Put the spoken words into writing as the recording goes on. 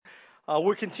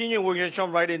We're continuing. We're going to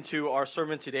jump right into our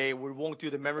sermon today. We won't do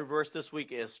the memory verse this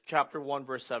week. Is chapter 1,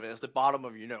 verse 7. It's the bottom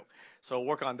of your note. So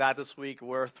work on that this week.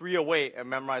 We're 3 away and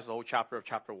memorize the whole chapter of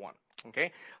chapter 1.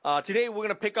 Okay. Today we're going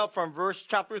to pick up from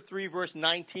chapter 3, verse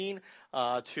 19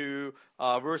 to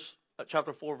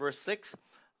chapter 4, verse 6.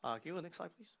 Can you go to the next slide,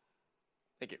 please?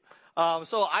 Thank you.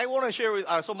 So I want to share with.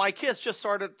 So my kids just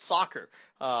started soccer.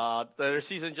 Their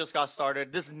season just got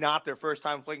started. This is not their first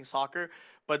time playing soccer,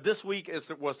 but this week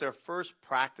was their first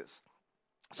practice.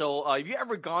 So if you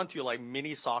ever gone to like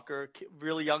mini soccer,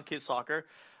 really young kids soccer,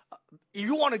 if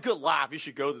you want a good laugh, you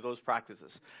should go to those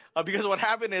practices. Because what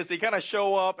happened is they kind of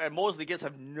show up, and most of the kids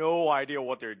have no idea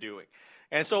what they're doing.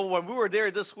 And so when we were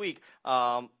there this week,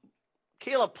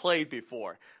 Caleb played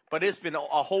before, but it's been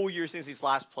a whole year since he's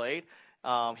last played.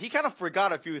 He kind of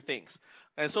forgot a few things.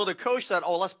 And so the coach said,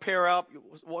 let's pair up.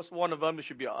 One of them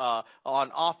should be on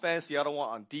offense, the other one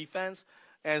on defense.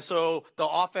 And so the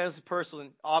offensive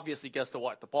person obviously gets the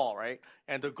ball, right?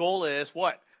 And the goal is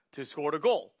what? To score the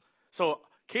goal. So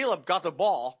Caleb got the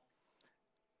ball,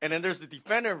 and then there's the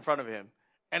defender in front of him.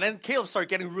 And then Caleb started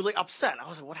getting really upset. I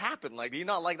was like, what happened? Like, do you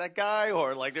not like that guy?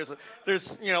 Or like,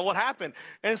 what happened?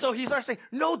 And so he started saying,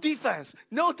 no defense,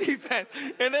 no defense.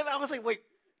 And then I was like, wait.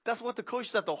 That's what the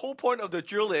coach said. The whole point of the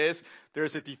drill is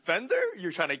there's a defender.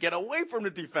 You're trying to get away from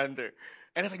the defender.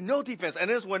 And it's like, no defense.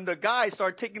 And then when the guy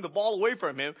started taking the ball away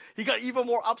from him, he got even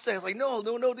more upset. It's like, no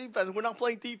defense. We're not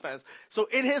playing defense. So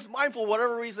in his mind, for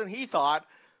whatever reason, he thought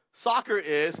soccer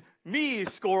is me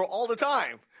score all the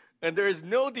time. And there is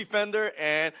no defender.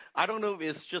 And I don't know if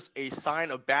it's just a sign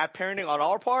of bad parenting on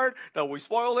our part that we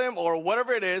spoiled him or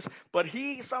whatever it is. But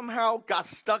he somehow got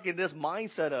stuck in this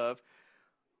mindset of,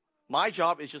 my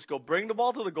job is just go bring the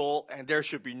ball to the goal, and there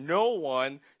should be no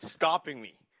one stopping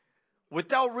me.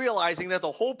 Without realizing that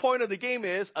the whole point of the game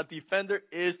is a defender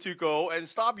is to go and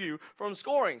stop you from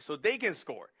scoring so they can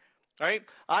score. Right?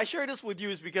 I share this with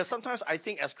you is because sometimes I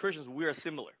think as Christians we are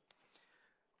similar.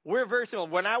 We're very similar.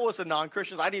 When I was a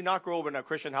non-Christian, I did not grow up in a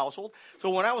Christian household. So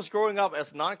when I was growing up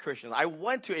as non-Christian, I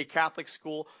went to a Catholic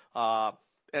school,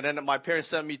 and then my parents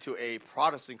sent me to a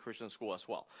Protestant Christian school as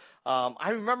well. I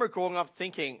remember growing up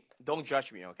thinking, don't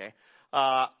judge me, okay?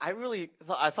 I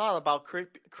thought about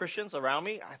Christians around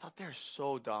me. I thought they're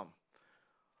so dumb.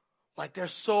 Like, they're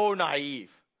so naive.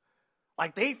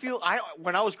 Like,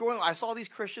 when I was growing up, I saw these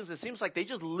Christians, it seems like they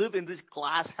just live in this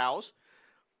glass house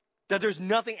that there's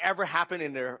nothing ever happened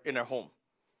in their home.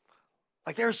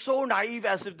 Like, they're so naive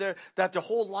as if that the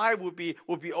whole life would be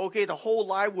okay. The whole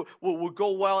life would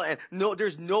go well. And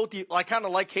there's kind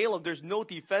of like Caleb, there's no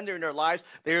defender in their lives.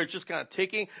 They're just kind of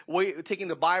taking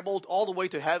the Bible all the way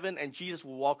to heaven, and Jesus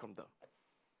will welcome them.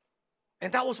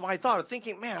 And that was my thought of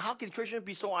thinking, man, how can Christians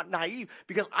be so naive?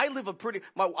 Because I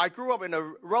grew up in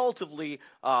a relatively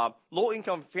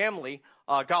low-income family.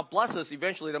 God bless us.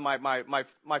 Eventually,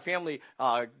 my family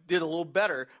did a little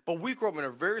better. But we grew up in a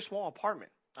very small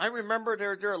apartment. I remember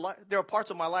there are parts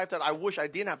of my life that I wish I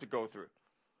didn't have to go through.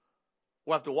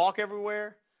 We have to walk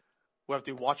everywhere. We have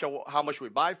to watch how much we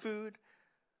buy food.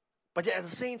 But yet at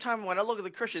the same time, when I look at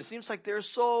the Christians, it seems like they're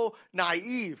so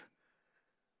naive.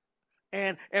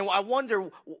 And I wonder,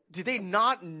 do they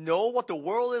not know what the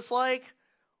world is like?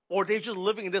 Or are they just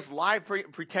living in this life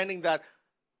pretending that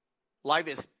life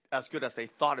is as good as they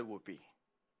thought it would be?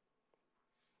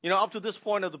 You know, up to this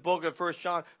point of the book of 1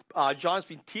 John, John's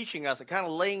been teaching us and kind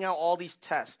of laying out all these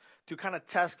tests to kind of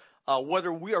test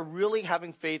whether we are really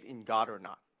having faith in God or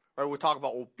not. Right? We talk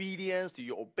about obedience. Do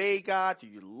you obey God? Do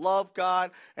you love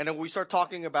God? And then we start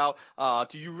talking about, are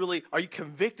you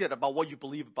convicted about what you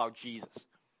believe about Jesus?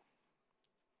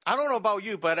 I don't know about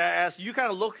you, but as you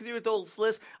kind of look through those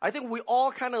lists, I think we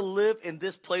all kind of live in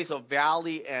this place of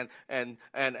valley and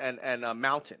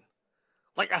mountain.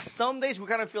 Like, at some days we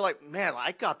kind of feel like, man,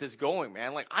 I got this going,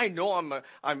 man. Like, I know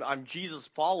I'm Jesus'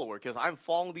 follower because I'm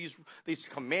following these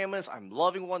commandments. I'm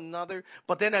loving one another.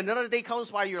 But then another day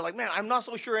comes by, you're like, man, I'm not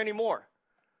so sure anymore.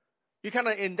 You're kind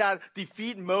of in that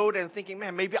defeat mode and thinking,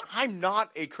 man, maybe I'm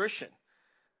not a Christian.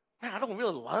 Man, I don't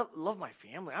really love my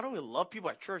family. I don't really love people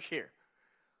at church here.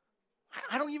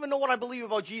 I don't even know what I believe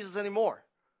about Jesus anymore.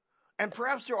 And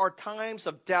perhaps there are times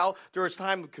of doubt. There is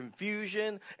time of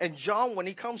confusion. And John, when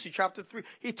he comes to chapter 3,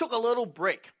 he took a little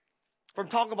break from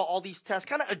talking about all these tests,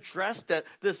 kind of addressed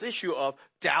this issue of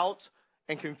doubt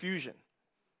and confusion.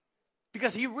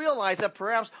 Because he realized that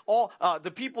perhaps all the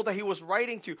people that he was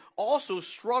writing to also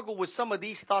struggled with some of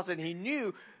these thoughts, and he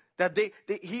knew that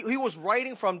he was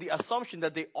writing from the assumption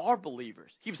that they are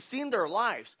believers. He's seen their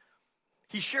lives.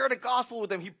 He shared the gospel with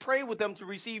them. He prayed with them to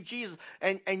receive Jesus.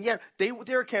 And yet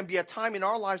there can be a time in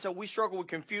our lives that we struggle with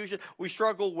confusion. We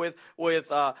struggle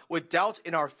with doubts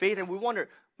in our faith. And we wonder,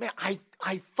 man,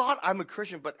 I thought I'm a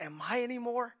Christian, but am I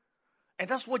anymore? And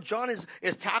that's what John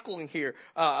is tackling here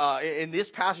in this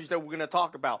passage that we're going to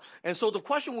talk about. And so the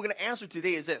question we're going to answer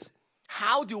today is this.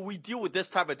 How do we deal with this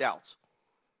type of doubts?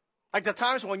 Like the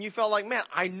times when you felt like, man,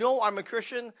 I know I'm a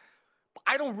Christian, but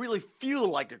I don't really feel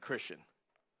like a Christian.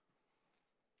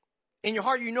 In your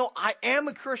heart, you know I am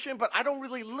a Christian, but I don't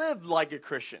really live like a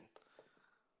Christian.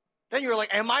 Then you're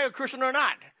like, am I a Christian or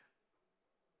not?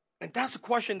 And that's the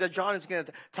question that John is going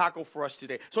to tackle for us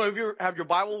today. So if you have your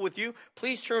Bible with you,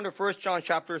 please turn to 1 John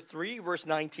chapter 3, verse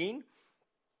 19.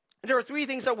 And there are three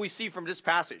things that we see from this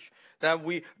passage that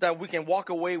we can walk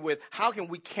away with. How can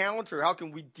we counter? How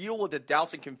can we deal with the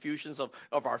doubts and confusions of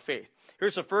our faith?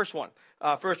 Here's the first one.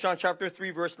 1 John chapter 3,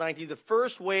 verse 19. The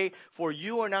first way for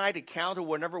you and I to counter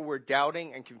whenever we're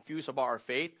doubting and confused about our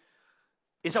faith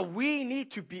is that we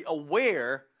need to be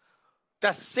aware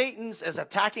that Satan is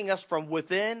attacking us from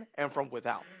within and from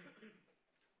without.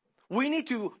 We need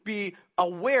to be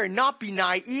aware, not be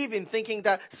naive in thinking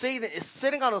that Satan is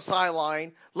sitting on the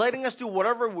sideline, letting us do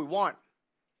whatever we want.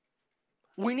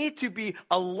 We need to be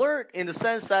alert in the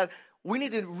sense that we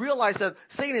need to realize that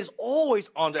Satan is always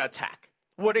on the attack,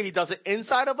 whether he does it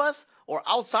inside of us or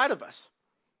outside of us.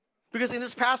 Because in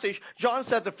this passage, John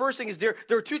said the first thing is there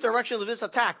are two directions of this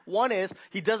attack. One is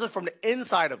he does it from the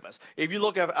inside of us. If you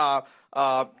look at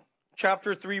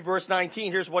chapter 3, verse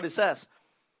 19, here's what it says.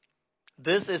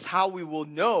 This is how we will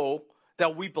know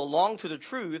that we belong to the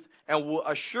truth and will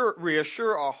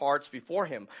reassure our hearts before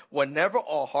him whenever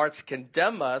our hearts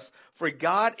condemn us, for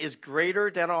God is greater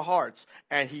than our hearts,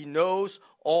 and he knows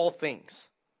all things.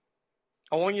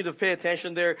 I want you to pay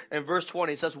attention there in verse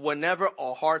 20. It says, whenever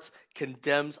our hearts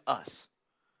condemns us.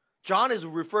 John is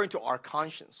referring to our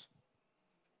conscience.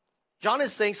 John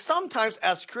is saying sometimes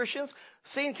as Christians,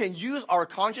 Satan can use our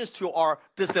conscience to our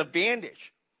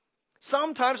disadvantage.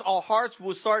 Sometimes our hearts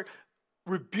will start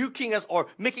rebuking us or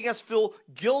making us feel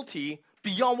guilty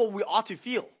beyond what we ought to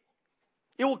feel.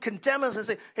 It will condemn us and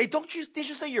say, hey, did you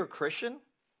say you're a Christian?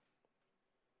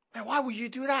 Man, why would you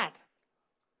do that?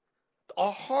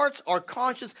 Our hearts, our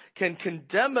conscience can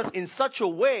condemn us in such a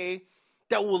way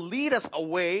that will lead us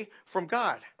away from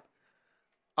God.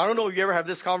 I don't know if you ever had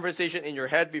this conversation in your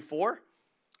head before,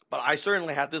 but I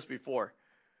certainly had this before.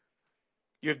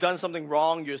 You've done something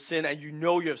wrong, you've sinned, and you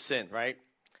know you've sinned, right?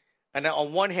 And then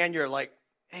on one hand, you're like,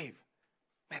 hey,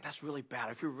 man, that's really bad.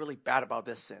 I feel really bad about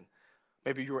this sin.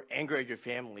 Maybe you were angry at your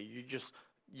family. You just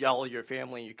yell at your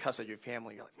family and you cuss at your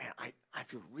family. You're like, man, I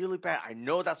feel really bad. I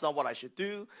know that's not what I should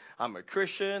do. I'm a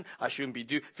Christian. I shouldn't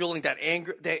be feeling that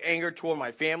anger toward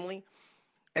my family.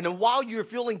 And then while you're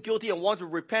feeling guilty and want to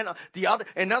repent,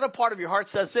 another part of your heart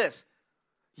says this.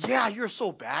 Yeah, you're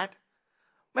so bad.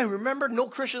 Man, remember, no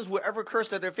Christians will ever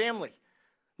curse at their family.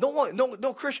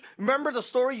 No Christian. Remember the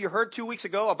story you heard 2 weeks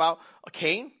ago about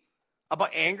Cain?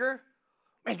 About anger?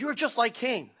 Man, you're just like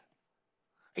Cain.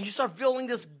 And you start feeling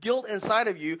this guilt inside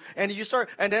of you, and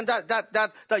then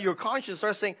that your conscience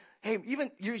starts saying, hey, even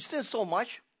you sin so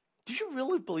much, do you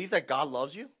really believe that God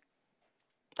loves you?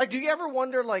 Like, do you ever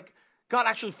wonder, like, God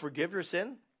actually forgive your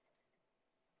sin?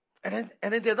 And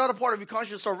then the other part of your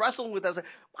conscience starts wrestling with that. Like,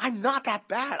 I'm not that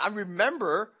bad. I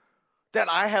remember that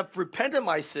I have repented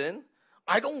my sin.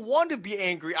 I don't want to be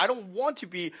angry. I don't want to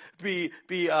be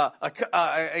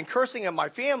and cursing at my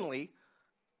family.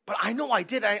 But I know I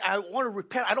did. I want to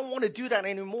repent. I don't want to do that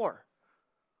anymore.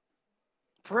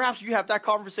 Perhaps you have that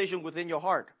conversation within your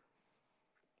heart.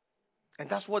 And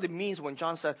that's what it means when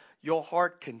John said, your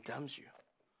heart condemns you.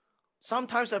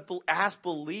 Sometimes as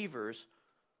believers,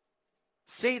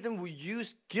 Satan will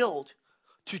use guilt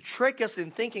to trick us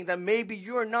in thinking that maybe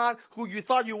you're not who you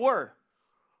thought you were.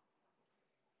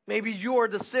 Maybe you're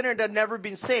the sinner that never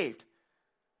been saved.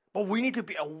 But we need to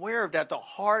be aware of that.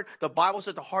 The Bible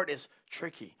says the heart is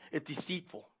tricky. It's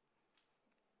deceitful.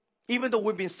 Even though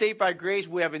we've been saved by grace,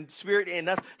 we have a spirit in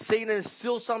us, Satan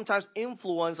still sometimes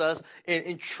influence us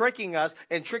in tricking us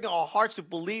and tricking our hearts to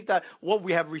believe that what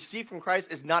we have received from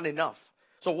Christ is not enough.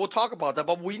 So we'll talk about that,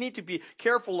 but we need to be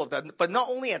careful of that. But not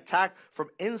only attack from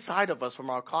inside of us, from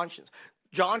our conscience.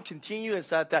 John continued and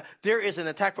said that there is an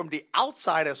attack from the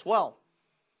outside as well.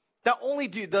 Not only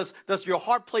does your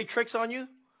heart play tricks on you,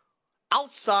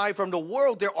 outside from the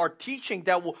world, there are teaching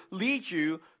that will lead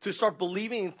you to start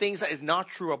believing in things that is not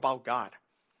true about God.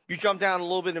 You jump down a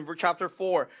little bit in chapter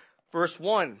 4, verse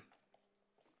 1.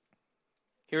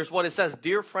 Here's what it says.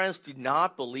 Dear friends, do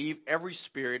not believe every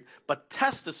spirit, but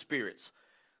test the spirits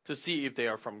to see if they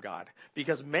are from God.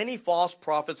 Because many false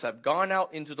prophets have gone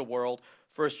out into the world.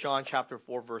 1 John chapter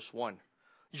 4, verse 1.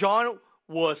 John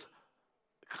was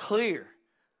clear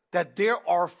that there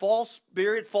are false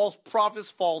spirits, false prophets,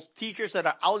 false teachers that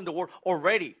are out in the world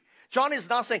already. John is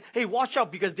not saying, hey, watch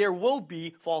out because there will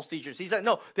be false teachers. He said,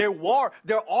 no, there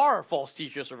are false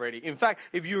teachers already. In fact,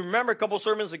 if you remember a couple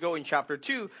sermons ago in chapter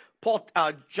 2,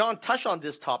 John touched on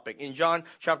this topic. In John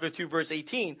chapter 2, verse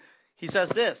 18, he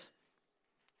says this,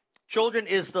 children,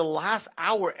 is the last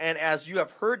hour, and as you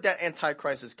have heard that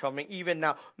Antichrist is coming, even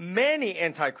now many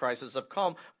Antichrists have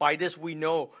come. By this we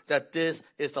know that this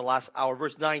is the last hour.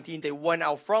 Verse 19, they went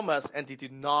out from us and they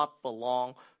did not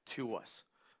belong to us.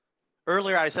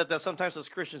 Earlier I said that sometimes as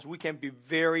Christians we can be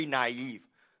very naive.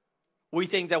 We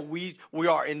think that we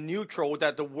are in neutral,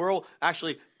 that the world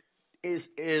actually is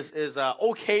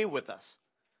okay with us.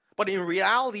 But in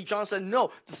reality, John said,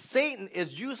 no, Satan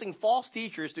is using false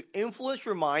teachers to influence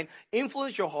your mind,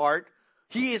 influence your heart.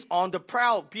 He is on the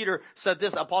prowl. Peter said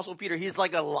this, Apostle Peter, he's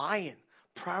like a lion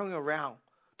prowling around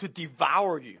to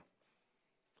devour you.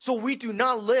 So we do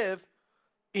not live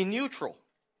in neutral.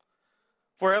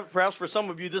 Perhaps for some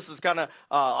of you, this is kind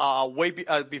of way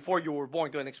before you were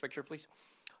born. Go to the next picture, please.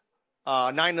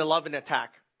 9/11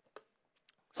 attack.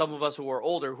 Some of us who are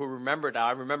older who remember that,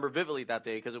 I remember vividly that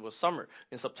day because it was summer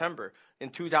in September. In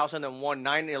 2001,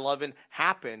 9/11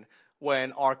 happened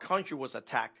when our country was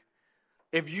attacked.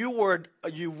 If you were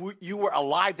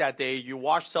alive that day, you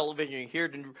watched television, you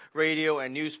heard the radio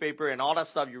and newspaper and all that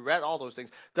stuff, you read all those things.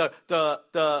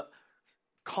 The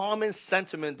common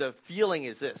sentiment, the feeling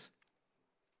is this.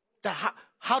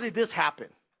 How did this happen?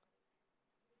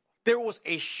 There was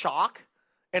a shock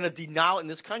and a denial in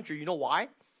this country. You know why?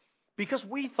 Because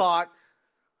we thought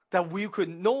that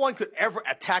no one could ever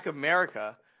attack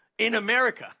America in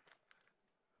America.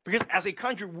 Because as a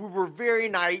country, we were very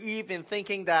naive in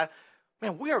thinking that,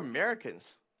 man, we are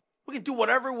Americans. We can do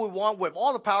whatever we want with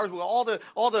all the powers, with all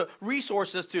the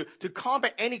resources to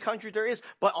combat any country there is.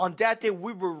 But on that day,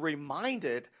 we were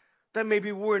reminded that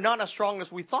maybe we're not as strong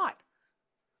as we thought.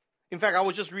 In fact, I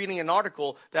was just reading an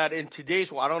article that in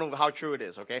today's world, I don't know how true it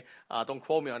is, okay? Don't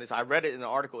quote me on this. I read it in an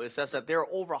article. It says that there are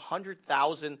over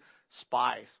 100,000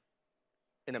 spies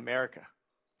in America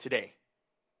today,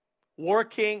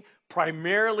 working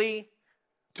primarily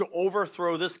to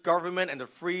overthrow this government and the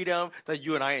freedom that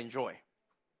you and I enjoy.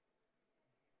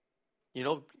 You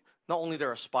know, not only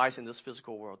there are spies in this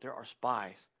physical world, there are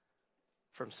spies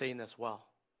from Satan as well,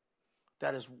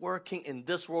 that is working in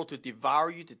this world to devour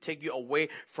you, to take you away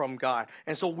from God.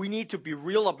 And so we need to be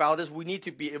real about this. We need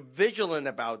to be vigilant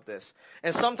about this.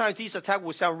 And sometimes these attacks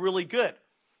will sound really good.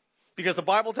 Because the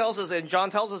Bible tells us, and John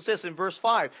tells us this in verse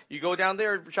 5. You go down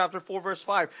there, chapter 4, verse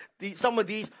 5. Some of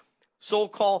these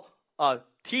so-called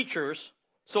teachers,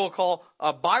 so-called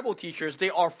Bible teachers,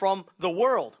 they are from the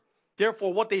world.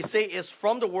 Therefore, what they say is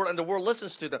from the world, and the world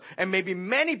listens to them. And maybe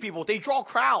many people, they draw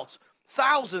crowds.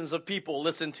 Thousands of people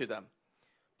listen to them.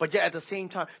 But yet at the same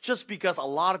time, just because a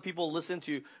lot of people listen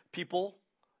to people,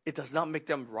 it does not make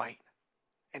them right.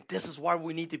 And this is why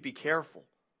we need to be careful.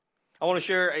 I want to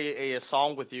share a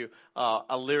song with you,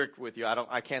 a lyric with you.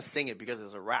 I can't sing it because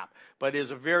it's a rap, but it is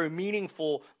a very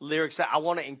meaningful lyrics that I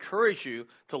want to encourage you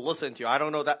to listen to. I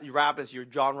don't know that rap is your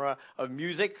genre of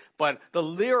music, but the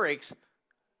lyrics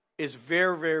is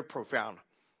very, very profound.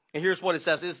 And here's what it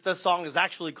says. This song is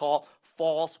actually called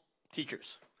False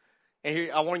Teachers. And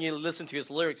here, I want you to listen to his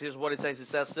lyrics. Here's what it says. It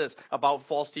says this about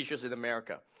false teachers in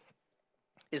America.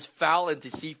 It's foul and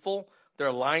deceitful.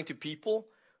 They're lying to people,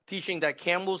 teaching that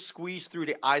camels squeeze through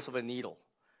the eyes of a needle.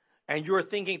 And you're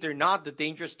thinking they're not the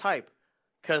dangerous type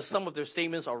because some of their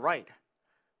statements are right,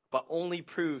 but only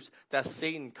proves that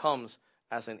Satan comes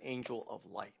as an angel of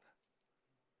light.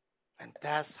 And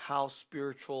that's how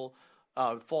spiritual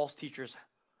false teachers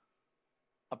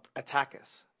attack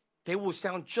us. They will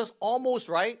sound just almost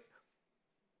right,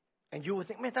 and you would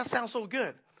think, man, that sounds so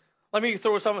good. Let me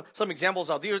throw some examples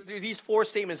out. These four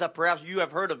statements that perhaps you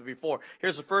have heard of before.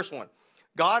 Here's the first one.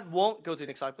 God won't, go to the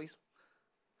next slide, please.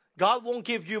 God won't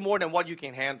give you more than what you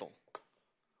can handle.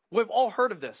 We've all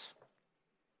heard of this.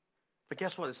 But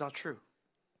guess what? It's not true.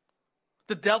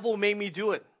 The devil made me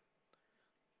do it.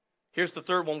 Here's the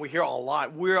third one we hear a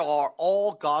lot. We are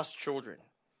all God's children,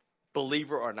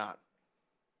 believer or not.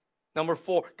 Number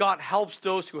 4, God helps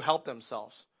those who help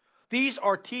themselves. These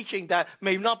are teaching that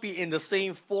may not be in the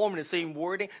same form, in the same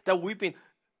wording that we've been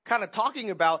kind of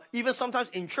talking about, even sometimes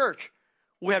in church.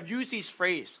 We have used these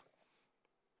phrases.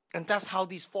 And that's how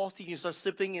these false teachings are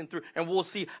slipping in through. And we'll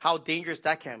see how dangerous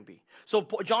that can be. So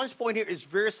John's point here is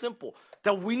very simple.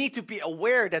 That we need to be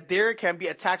aware that there can be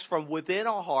attacks from within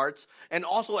our hearts and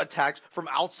also attacks from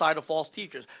outside of false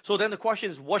teachers. So then the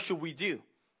question is, what should we do?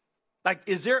 Like,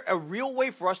 is there a real way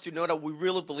for us to know that we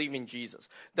really believe in Jesus?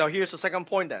 Now, here's the second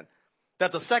point then.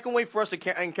 That the second way for us to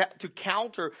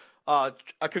counter a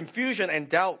confusion and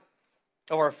doubt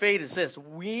of our faith is this.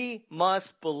 We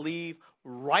must believe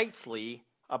rightly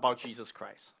about Jesus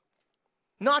Christ.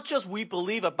 Not just we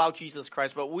believe about Jesus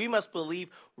Christ, but we must believe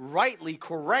rightly,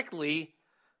 correctly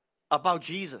about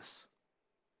Jesus.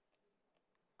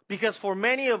 Because for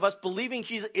many of us, believing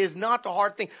Jesus is not the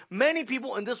hard thing. Many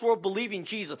people in this world believe in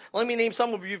Jesus. Let me name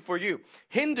some of you for you.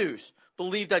 Hindus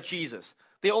believe that Jesus.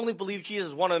 They only believe Jesus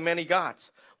is one of many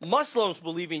gods. Muslims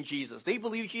believe in Jesus. They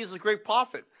believe Jesus is a great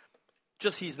prophet.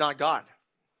 Just he's not God.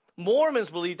 Mormons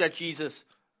believe that Jesus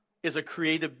is a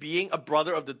created being, a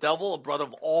brother of the devil, a brother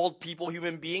of all people,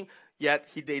 human being, yet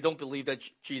they don't believe that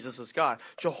Jesus is God.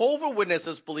 Jehovah's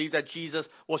Witnesses believe that Jesus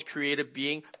was created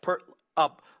being,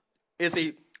 is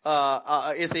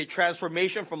a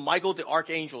transformation from Michael the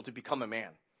archangel to become a man.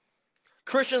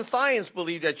 Christian Science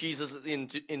believe that Jesus is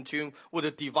in tune with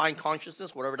a divine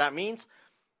consciousness, whatever that means,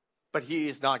 but he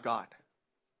is not God.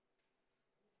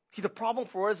 See, the problem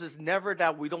for us is never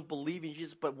that we don't believe in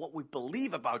Jesus, but what we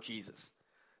believe about Jesus.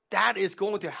 That is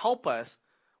going to help us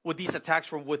with these attacks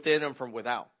from within and from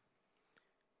without.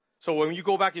 So when you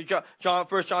go back to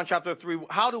 1 John chapter 3,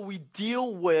 how do we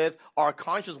deal with our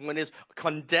conscience when it's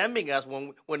condemning us,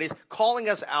 when it's calling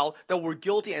us out that we're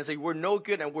guilty and say we're no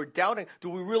good and we're doubting? Do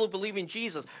we really believe in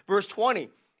Jesus? Verse 20,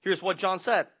 here's what John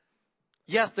said.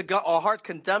 Yes, our heart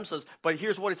condemns us, but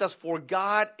here's what it says. For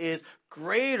God is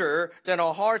greater than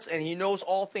our hearts, and he knows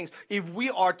all things. If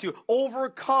we are to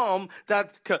overcome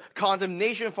that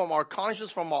condemnation from our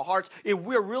conscience, from our hearts, if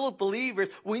we're real believers,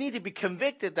 we need to be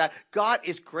convicted that God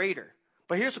is greater.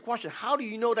 But here's the question. How do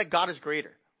you know that God is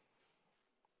greater?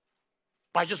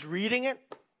 By just reading it?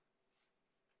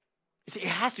 You see, it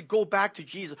has to go back to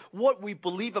Jesus. What we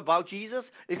believe about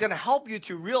Jesus is going to help you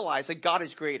to realize that God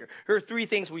is greater. Here are three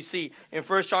things we see in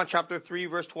 1 John chapter 3,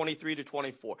 verse 23 to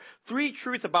 24. Three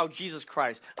truths about Jesus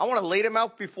Christ. I want to lay them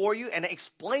out before you and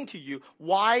explain to you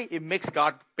why it makes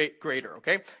God greater,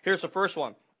 okay? Here's the first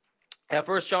one. At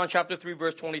 1 John chapter 3,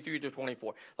 verse 23 to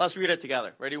 24. Let's read it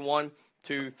together. Ready? 1,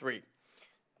 2, 3.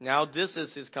 Now this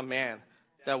is his command,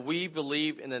 that we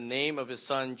believe in the name of his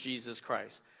Son, Jesus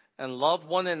Christ, and love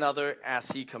one another as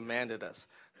he commanded us.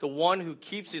 The one who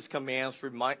keeps his commands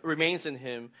remains in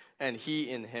him, and he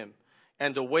in him.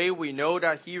 And the way we know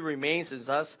that he remains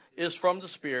in us is from the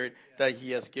Spirit that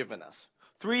he has given us.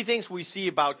 Three things we see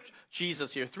about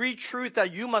Jesus here. Three truths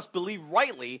that you must believe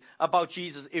rightly about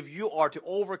Jesus if you are to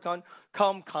overcome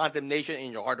condemnation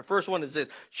in your heart. The first one is this.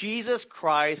 Jesus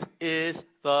Christ is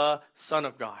the Son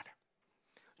of God.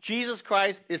 Jesus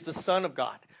Christ is the Son of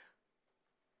God.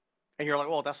 And you're like,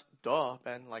 well, that's duh,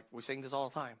 man. Like, we sing this all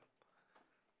the time.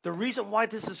 The reason why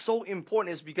this is so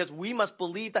important is because we must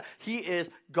believe that he is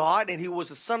God and he was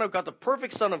the Son of God, the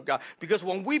perfect Son of God. Because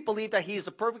when we believe that he is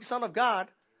the perfect Son of God,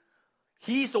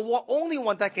 he's the only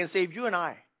one that can save you and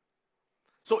I.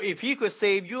 So if he could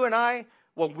save you and I,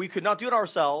 well, we could not do it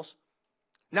ourselves.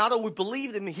 Now that we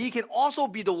believe in him, he can also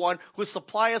be the one who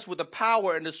supply us with the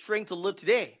power and the strength to live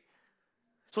today.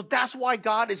 So that's why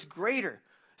God is greater.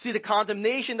 See, the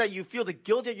condemnation that you feel, the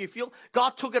guilt that you feel,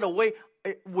 God took it away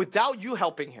without you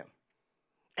helping him.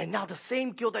 And now the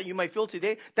same guilt that you might feel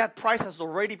today, that price has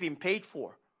already been paid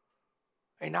for.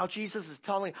 And now Jesus is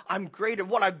telling, I'm greater.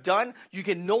 What I've done,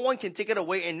 no one can take it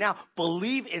away. And now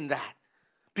believe in that.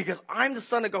 Because I'm the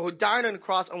Son of God who died on the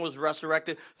cross and was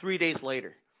resurrected 3 days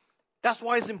later. That's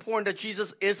why it's important that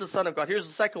Jesus is the Son of God. Here's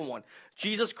the second one.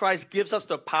 Jesus Christ gives us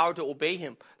the power to obey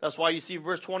him. That's why you see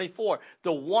verse 24.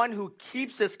 The one who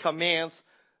keeps his commands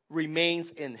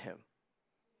remains in him.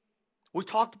 We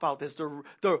talked about this.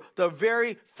 The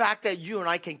very fact that you and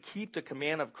I can keep the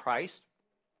command of Christ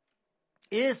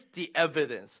is the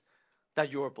evidence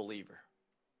that you're a believer.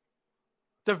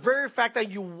 The very fact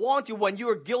that you want to, when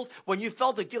you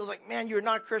felt the guilt, like, man, you're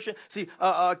not Christian. See,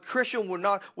 Christian would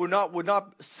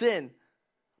not sin.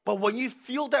 But when you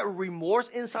feel that remorse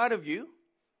inside of you,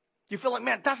 you feel like,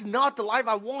 man, that's not the life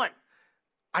I want.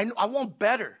 I want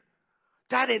better.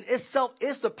 That in itself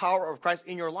is the power of Christ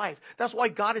in your life. That's why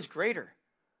God is greater.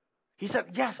 He said,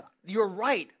 yes, you're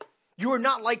right. You are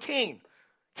not like Cain.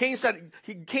 Cain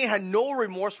had no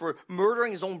remorse for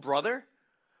murdering his own brother.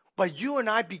 But you and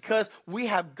I, because we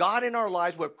have God in our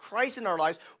lives, we have Christ in our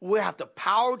lives, we have the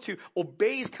power to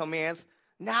obey his commands.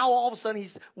 Now all of a sudden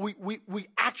we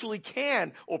actually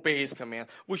can obey his command,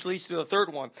 which leads to the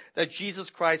third one, that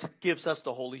Jesus Christ gives us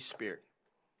the Holy Spirit.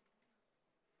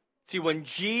 See, when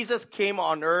Jesus came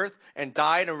on earth and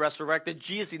died and resurrected,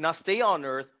 Jesus did not stay on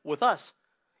earth with us.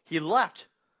 He left.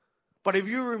 But if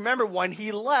you remember, when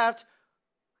he left,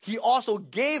 he also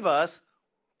gave us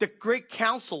the great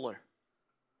counselor,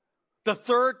 the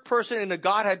third person in the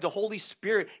Godhead, the Holy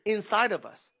Spirit inside of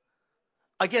us.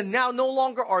 Again, now no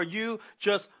longer are you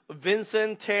just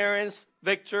Vincent, Terrence,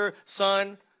 Victor,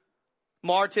 Son,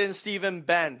 Martin, Stephen,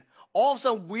 Ben. All of a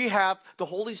sudden we have the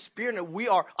Holy Spirit,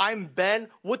 and I'm Ben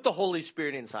with the Holy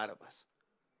Spirit inside of us.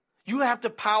 You have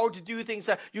the power to do things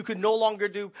that you could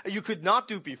not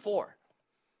do before.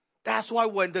 That's why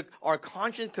when our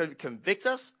conscience convicts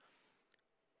us,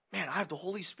 man, I have the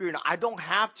Holy Spirit. I don't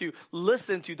have to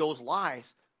listen to those lies.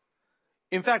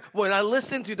 In fact, when I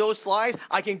listen to those lies,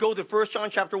 I can go to 1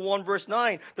 John chapter 1, verse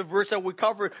 9, the verse that we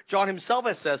covered. John himself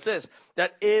has says this,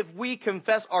 that if we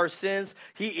confess our sins,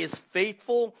 he is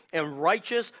faithful and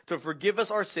righteous to forgive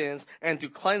us our sins and to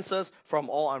cleanse us from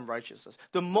all unrighteousness.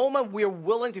 The moment we are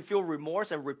willing to feel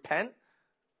remorse and repent,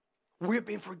 we've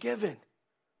been forgiven.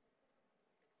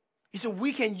 He said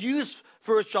we can use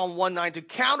 1 John 1:9 to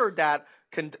counter that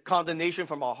condemnation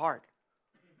from our heart.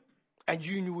 And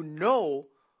you will know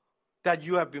that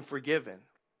you have been forgiven.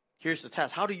 Here's the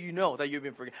test. How do you know that you've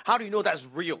been forgiven? How do you know that's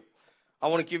real? I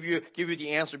want to give you the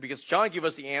answer, because John gave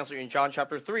us the answer in John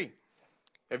chapter 3.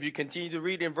 If you continue to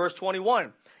read in verse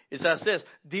 21, it says this,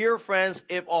 "Dear friends,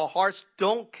 if our hearts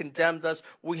don't condemn us,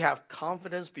 we have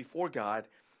confidence before God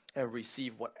and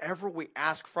receive whatever we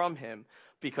ask from him,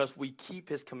 because we keep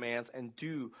his commands and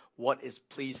do what is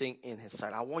pleasing in his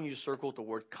sight." I want you to circle the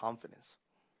word confidence.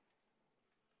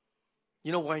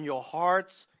 You know, when your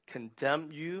hearts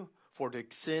condemn you for the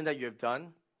sin that you have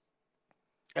done,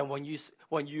 and when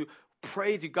you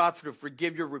pray to God to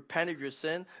forgive you, repent of your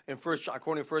sin,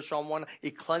 according to 1 John 1,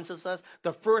 it cleanses us.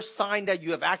 The first sign that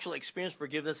you have actually experienced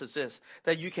forgiveness is this,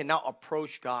 that you can now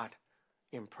approach God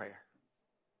in prayer.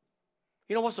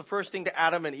 You know what's the first thing that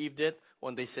Adam and Eve did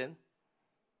when they sinned?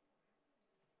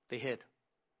 They hid.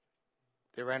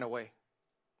 They ran away.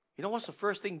 You know what's the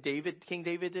first thing King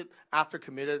David did after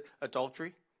committed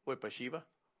adultery with Bathsheba?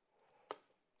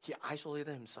 He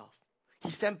isolated himself. He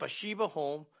sent Bathsheba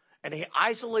home, and he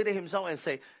isolated himself and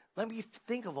said, let me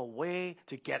think of a way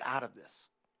to get out of this.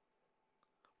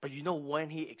 But you know when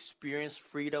he experienced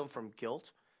freedom from guilt?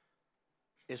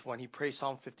 Is when he prayed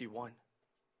Psalm 51.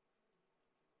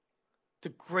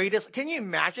 Can you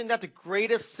imagine that the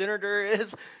greatest sinner there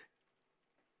is,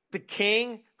 the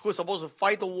king who was supposed to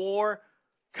fight the war,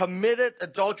 committed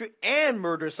adultery and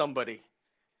murdered somebody,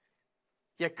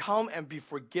 yet come and be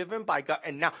forgiven by God,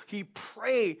 and now he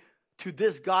prayed to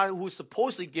this God who is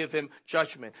supposed to give him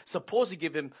judgment, supposed to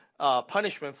give him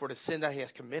punishment for the sin that he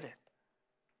has committed.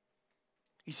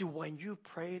 You see, when you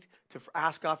prayed to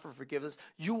ask God for forgiveness,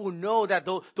 you will know that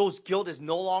those guilt is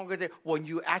no longer there when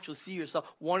you actually see yourself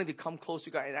wanting to come close to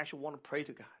God and actually want to pray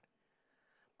to God.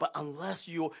 But unless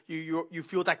you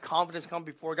feel that confidence come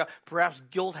before God, perhaps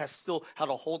guilt has still had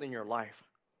a hold in your life.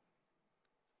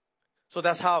 So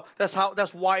that's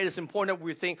why it is important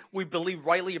that we believe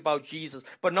rightly about Jesus,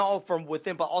 but not only from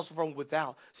within, but also from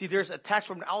without. See, there's a text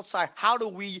from the outside.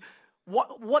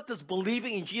 What does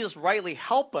believing in Jesus rightly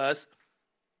help us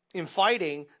in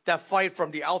fighting that fight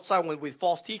from the outside with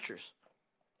false teachers?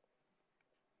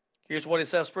 Here's what it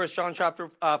says, 1 John chapter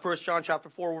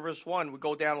 4, verse 1. We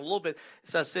go down a little bit. It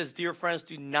says this, "Dear friends,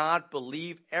 do not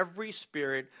believe every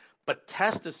spirit, but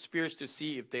test the spirits to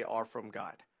see if they are from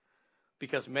God.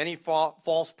 Because many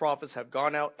false prophets have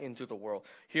gone out into the world."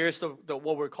 Here's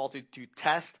what we're called to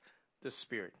test the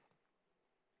spirit.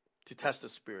 To test the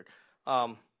spirit.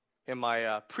 In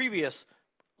my previous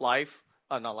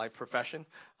profession,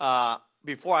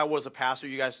 before I was a pastor,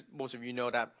 most of you know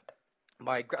that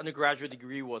my undergraduate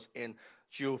degree was in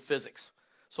geophysics.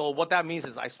 So what that means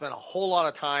is I spent a whole lot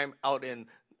of time out in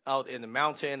the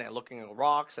mountain and looking at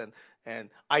rocks and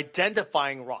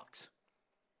identifying rocks.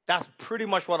 That's pretty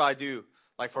much what I do,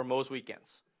 like for most weekends.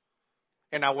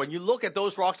 And now when you look at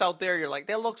those rocks out there, you're like,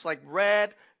 that looks like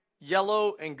red,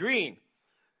 yellow, and green.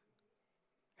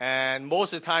 And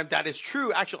most of the time that is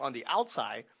true actually on the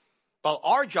outside. But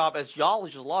our job as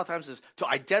geologists a lot of times is to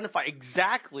identify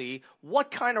exactly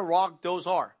what kind of rock those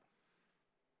are.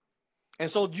 And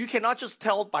so you cannot just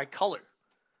tell by color.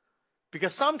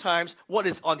 Because sometimes what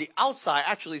is on the outside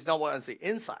actually is not what is on the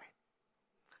inside.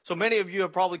 So many of you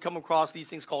have probably come across these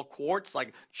things called quartz,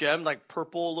 like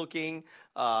purple looking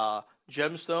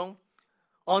gemstone.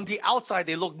 On the outside,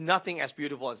 they look nothing as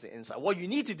beautiful as the inside. What you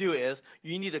need to do is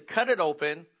you need to cut it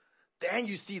open, Then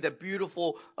you see the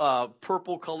beautiful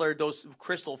purple color, those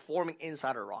crystal forming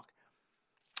inside a rock.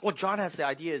 What John has the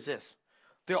idea is this.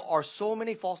 There are so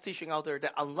many false teaching out there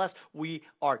that unless we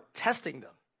are testing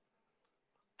them,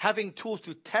 having tools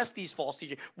to test these false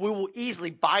teaching, we will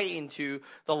easily buy into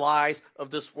the lies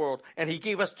of this world. And he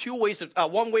gave us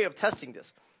one way of testing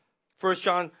this. 1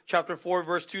 John chapter 4,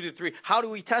 verse 2 to 3. How do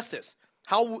we test this?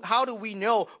 How do we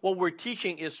know what we're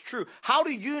teaching is true? How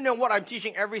do you know what I'm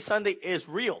teaching every Sunday is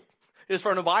real, is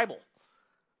from the Bible?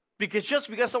 Because just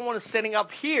because someone is standing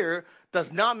up here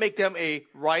does not make them a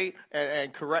right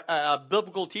and correct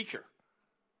biblical teacher.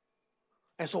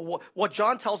 And so what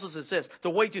John tells us is this.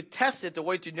 The way to test it, the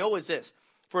way to know is this.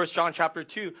 1 John chapter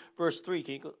 2, verse 3.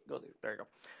 Can you go there? There you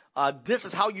go. This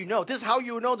is how you know. This is how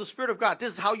you know the Spirit of God.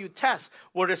 This is how you test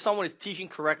whether someone is teaching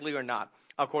correctly or not,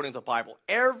 according to the Bible.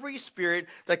 Every spirit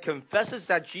that confesses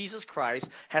that Jesus Christ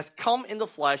has come in the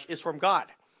flesh is from God.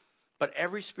 But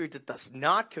every spirit that does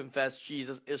not confess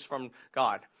Jesus is from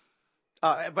God.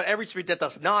 But every spirit that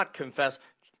does not confess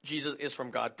Jesus is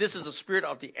from God. This is the spirit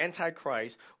of the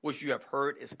Antichrist, which you have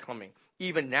heard is coming.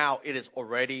 Even now, it is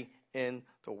already in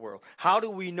the world. How do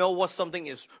we know what something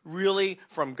is really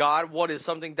from God? What is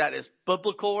something that is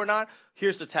biblical or not?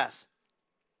 Here's the test.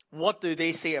 What do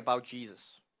they say about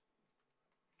Jesus?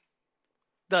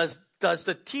 Does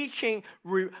the teaching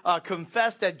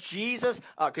confess that Jesus,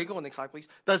 can you go on the next slide, please?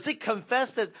 Does it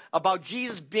confess that about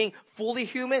Jesus being fully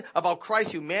human, about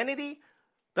Christ's humanity?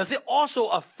 Does it also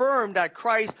affirm that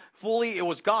Christ it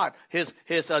was God, his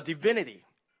divinity?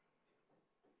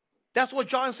 That's what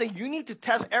John is saying. You need to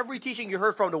test every teaching you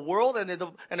heard from the world and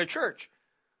the church.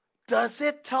 Does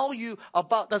it tell you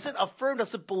does it affirm,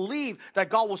 does it believe that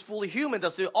God was fully human?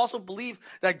 Does it also believe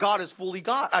that God is fully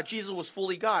God, Jesus was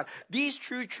fully God? These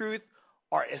true truths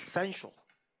are essential.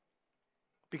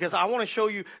 Because I want to show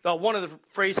you one of the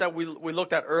phrases that we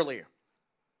looked at earlier.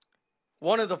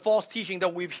 One of the false teaching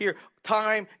that we've heard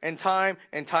time and time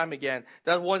and time again.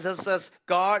 That one that says,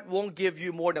 God won't give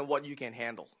you more than what you can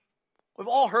handle. We've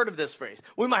all heard of this phrase.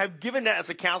 We might have given that as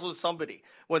a counsel to somebody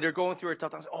when they're going through a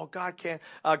tough time. Oh,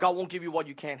 God won't give you what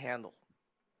you can't handle.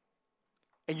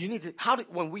 And you need to,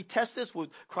 when we test this with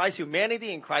Christ's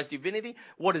humanity and Christ's divinity,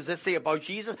 what does this say about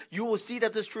Jesus? You will see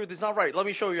that this truth is not right. Let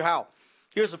me show you how.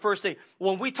 Here's the first thing.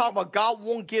 When we talk about God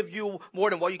won't give you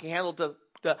more than what you can handle,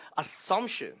 the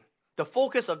assumption, the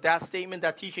focus of that statement,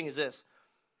 that teaching is this,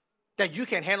 that you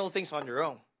can handle things on your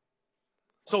own.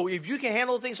 So if you can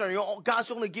handle things on your own, God's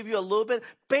going to give you a little bit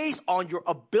based on your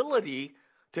ability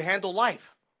to handle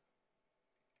life.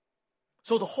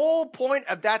 So the whole point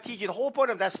of that teaching, the whole point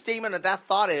of that statement, of that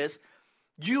thought is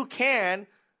you can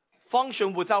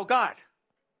function without God.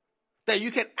 That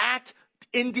you can act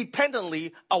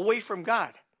independently away from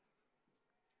God.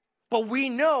 But we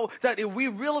know that if we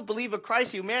really believe in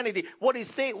Christ's humanity, what he's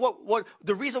saying, what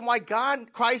the reason why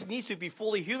Christ needs to be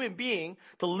fully human being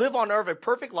to live on earth a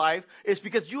perfect life is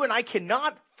because you and I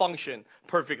cannot function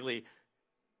perfectly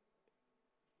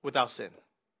without sin.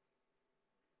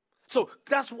 So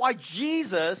that's why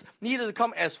Jesus needed to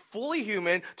come as fully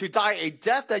human to die a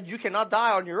death that you cannot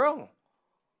die on your own.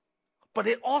 But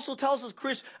it also tells us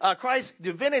Christ's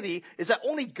divinity is that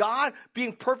only God,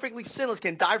 being perfectly sinless,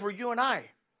 can die for you and I.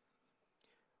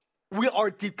 We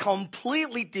are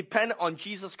completely dependent on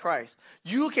Jesus Christ.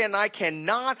 You and I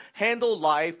cannot handle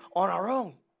life on our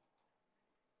own.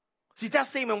 See, that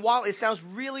statement, while it sounds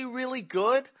really, really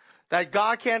good, that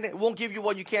God won't give you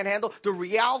what you can't handle, the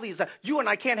reality is that you and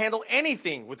I can't handle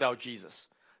anything without Jesus.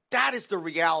 That is the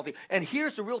reality. And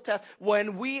here's the real test.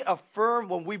 When we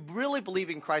really believe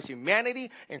in Christ's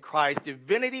humanity and Christ's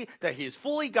divinity, that he is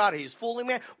fully God, he is fully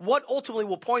man, what ultimately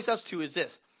will point us to is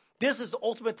this. This is the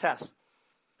ultimate test.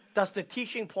 Does the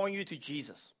teaching point you to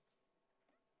Jesus?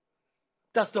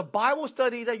 Does the Bible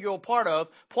study that you're a part of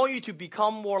point you to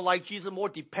become more like Jesus, more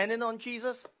dependent on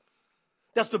Jesus?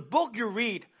 Does the book you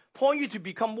read point you to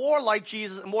become more like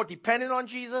Jesus and more dependent on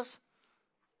Jesus?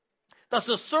 Does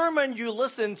the sermon you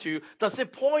listen to, does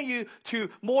it point you to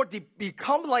more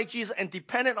become like Jesus and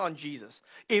dependent on Jesus?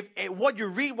 If what you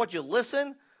read, what you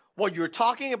listen, what you're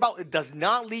talking about, it does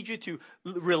not lead you to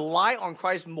rely on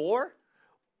Christ more,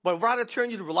 but rather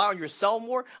turn you to rely on yourself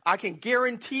more, I can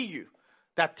guarantee you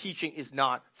that teaching is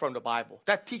not from the Bible.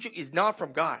 That teaching is not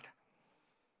from God.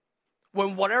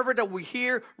 When whatever that we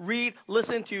hear, read,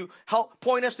 listen to, help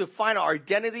point us to find our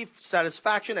identity,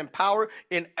 satisfaction, and power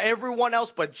in everyone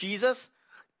else but Jesus,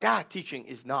 that teaching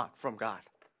is not from God.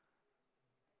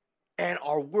 And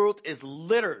our world is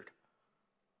littered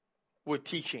with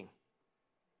teaching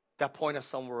that point us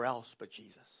somewhere else but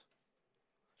Jesus.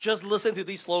 Just listen to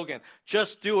these slogans.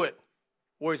 Just do it.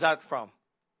 Where is that from?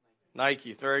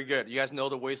 Nike. Very good. You guys know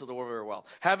the ways of the world very well.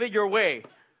 Have it your way.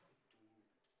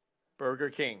 Burger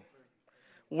King.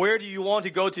 Where do you want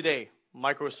to go today?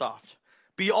 Microsoft.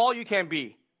 Be all you can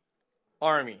be.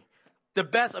 Army. The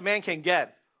best a man can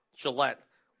get. Gillette.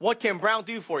 What can Brown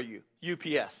do for you?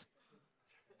 UPS.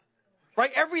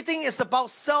 Right? Everything is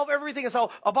about self. Everything is about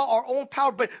our own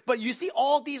power. But you see,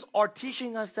 all these are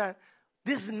teaching us that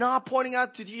this is not pointing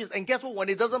out to Jesus. And guess what? When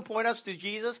it doesn't point us to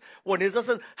Jesus, when it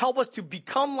doesn't help us to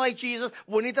become like Jesus,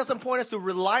 when it doesn't point us to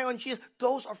rely on Jesus,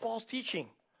 those are false teaching.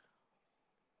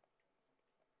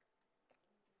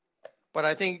 But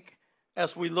I think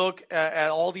as we look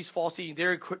at all these false teaching,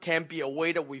 there can be a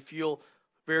way that we feel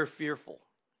very fearful.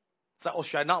 It's like, oh,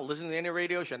 should I not listen to any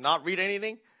radio? Should I not read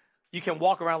anything? You can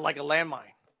walk around like a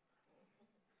landmine.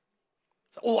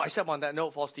 So, oh, I said on that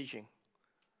note, false teaching.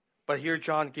 But here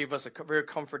John gave us a very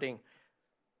comforting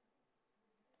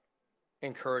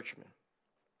encouragement.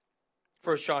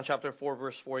 1 John chapter 4,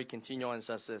 verse 4, he continues on and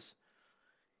says this.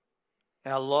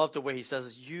 And I love the way he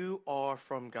says, you are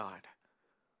from God,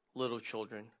 little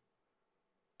children.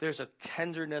 There's a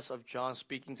tenderness of John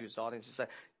speaking to his audience. He said,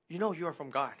 you know you are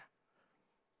from God.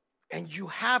 And you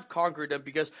have conquered them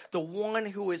because the one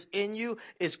who is in you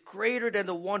is greater than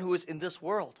the one who is in this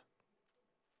world.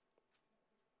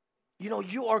 You know,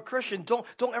 you are Christian. Don't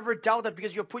ever doubt that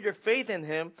because you put your faith in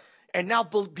him. And now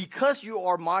because you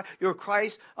are your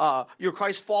Christ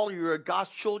follower, you're God's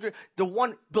children, the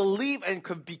one believe and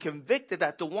could be convicted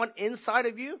that the one inside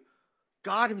of you,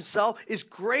 God himself, is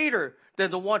greater than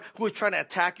the one who is trying to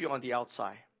attack you on the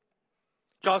outside.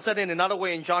 John said in another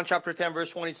way in John chapter 10, verse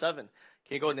 27.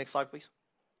 Can you go to the next slide, please?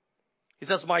 He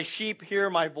says, my sheep hear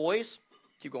my voice.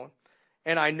 Keep going.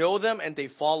 And I know them and they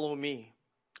follow me.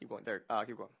 Keep going there.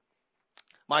 Keep going.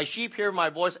 My sheep hear my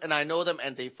voice and I know them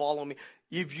and they follow me.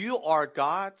 If you are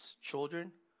God's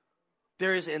children,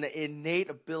 there is an innate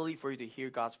ability for you to hear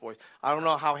God's voice. I don't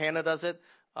know how Hannah does it.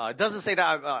 It doesn't say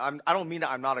that I don't mean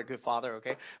that I'm not a good father,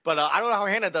 okay? But I don't know how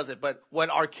Hannah does it. But when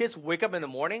our kids wake up in the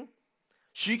morning,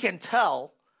 she can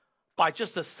tell by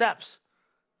just the steps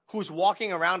who's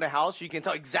walking around the house. You can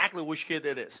tell exactly which kid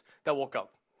it is that woke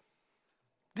up.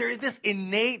 There is this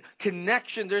innate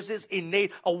connection. There's this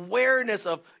innate awareness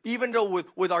of, even though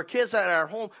with our kids that are at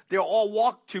home, they all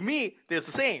walk to me, they're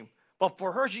the same. But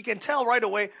for her, she can tell right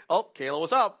away, oh, Kayla,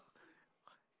 what's up?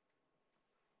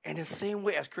 And in the same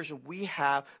way as Christians, we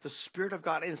have the Spirit of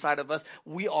God inside of us.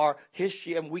 We are his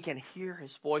sheep and we can hear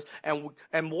his voice. And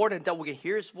more than that, we can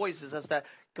hear his voice. It says that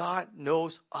God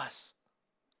knows us.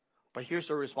 But here's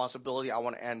the responsibility I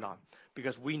want to end on,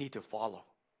 because we need to follow.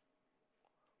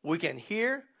 We can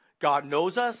hear, God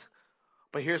knows us,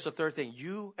 but here's the third thing.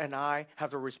 You and I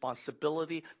have the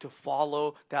responsibility to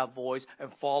follow that voice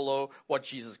and follow what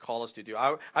Jesus called us to do.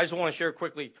 I just want to share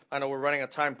quickly, I know we're running out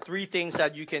of time, 3 things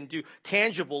that you can do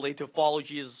tangibly to follow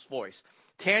Jesus' voice.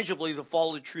 Tangibly to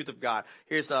follow the truth of God.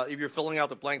 Here's if you're filling out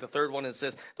the blank, the third one, it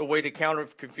says the way to counter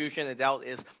confusion and doubt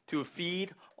is to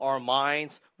feed our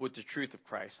minds with the truth of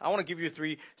Christ. I want to give you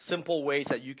 3 simple ways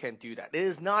that you can do that. It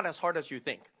is not as hard as you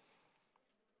think,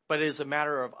 but it is a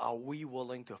matter of, are we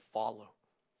willing to follow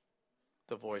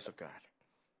the voice of God?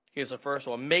 Here's the first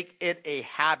one. Make it a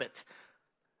habit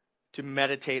to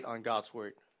meditate on God's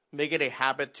word. Make it a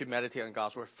habit to meditate on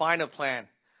God's word. Find a plan.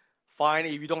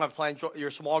 If you don't have a plan, your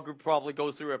small group probably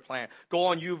goes through a plan. Go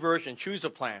on YouVersion, choose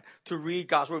a plan to read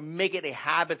God's word. Make it a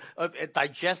habit of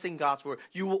digesting God's word.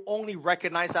 You will only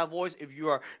recognize that voice if you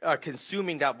are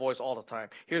consuming that voice all the time.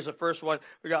 Here's the first one.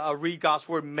 Read God's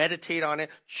word, meditate on it,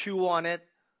 chew on it.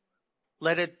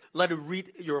 Let it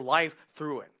read your life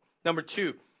through it. Number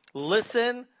 2,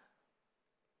 listen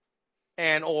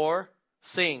and or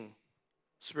sing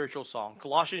spiritual song.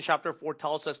 Colossians chapter 4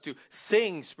 tells us to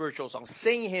sing spiritual songs,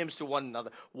 sing hymns to one another.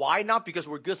 Why not? Because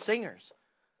we're good singers.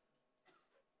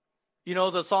 You know,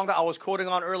 the song that I was quoting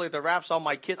on earlier, the rap song,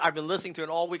 I've been listening to it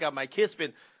all week. My kids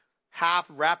been half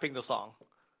rapping the song.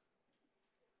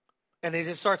 And they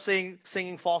just start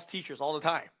singing false teachers all the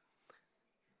time.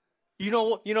 You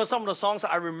know, some of the songs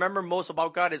that I remember most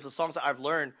about God is the songs that I've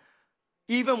learned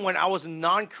even when I was a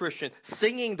non-Christian,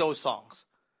 singing those songs.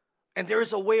 And there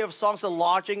is a way of songs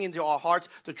lodging into our hearts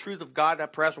the truth of God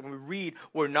that perhaps when we read,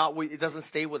 it doesn't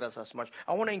stay with us as much.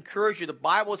 I want to encourage you. The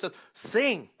Bible says,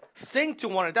 sing to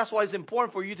one another. That's why it's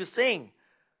important for you to sing.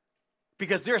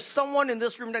 Because there's someone in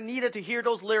this room that needed to hear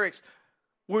those lyrics.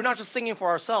 We're not just singing for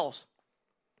ourselves,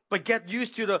 but get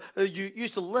used to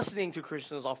listening to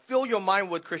Christian songs. Fill your mind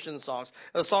with Christian songs,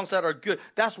 the songs that are good.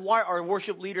 That's why our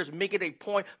worship leaders make it a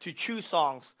point to choose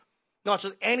songs, not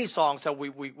just any songs that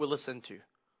we listen to.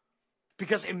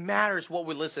 Because it matters what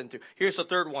we listen to. Here's the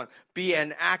third one. Be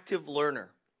an active learner.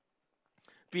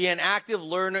 Be an active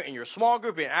learner in your small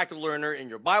group. Be an active learner in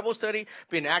your Bible study.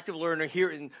 Be an active learner here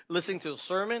in listening to the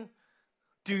sermon.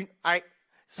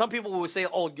 Some people will say,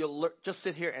 oh, just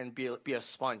sit here and be a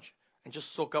sponge and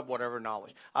just soak up whatever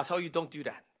knowledge. I'll tell you, don't do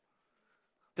that.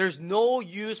 There's no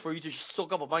use for you to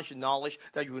soak up a bunch of knowledge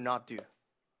that you will not do.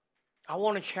 I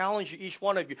want to challenge each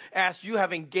one of you. As you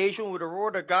have engagement with the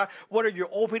Word of God, whether you're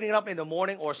opening it up in the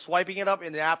morning or swiping it up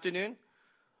in the afternoon,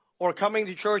 or coming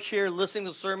to church here, listening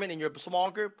to the sermon in your small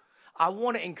group, I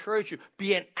want to encourage you,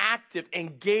 be an active,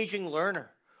 engaging learner.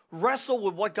 Wrestle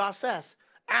with what God says.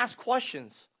 Ask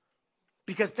questions.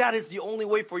 Because that is the only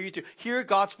way for you to hear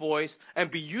God's voice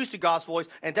and be used to God's voice,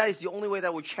 and that is the only way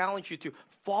that will challenge you to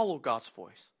follow God's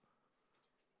voice.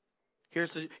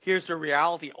 Here's the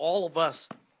reality. All of us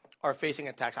are facing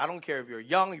attacks. I don't care if you're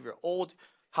young, if you're old,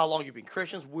 how long you've been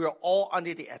Christians. We're all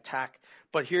under the attack.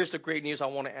 But here's the great news I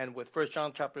want to end with. 1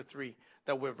 John chapter 3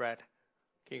 that we've read.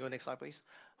 Can you go next slide, please?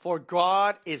 For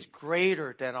God is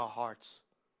greater than our hearts.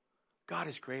 God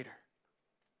is greater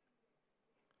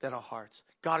than our hearts.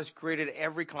 God is greater than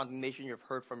every condemnation you've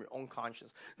heard from your own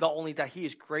conscience. Not only that, he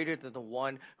is greater than the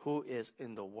one who is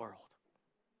in the world.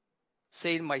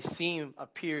 Satan might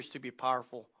appears to be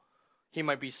powerful. He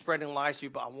might be spreading lies to you,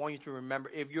 but I want you to remember,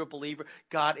 if you're a believer,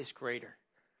 God is greater.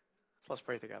 So let's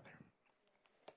pray together.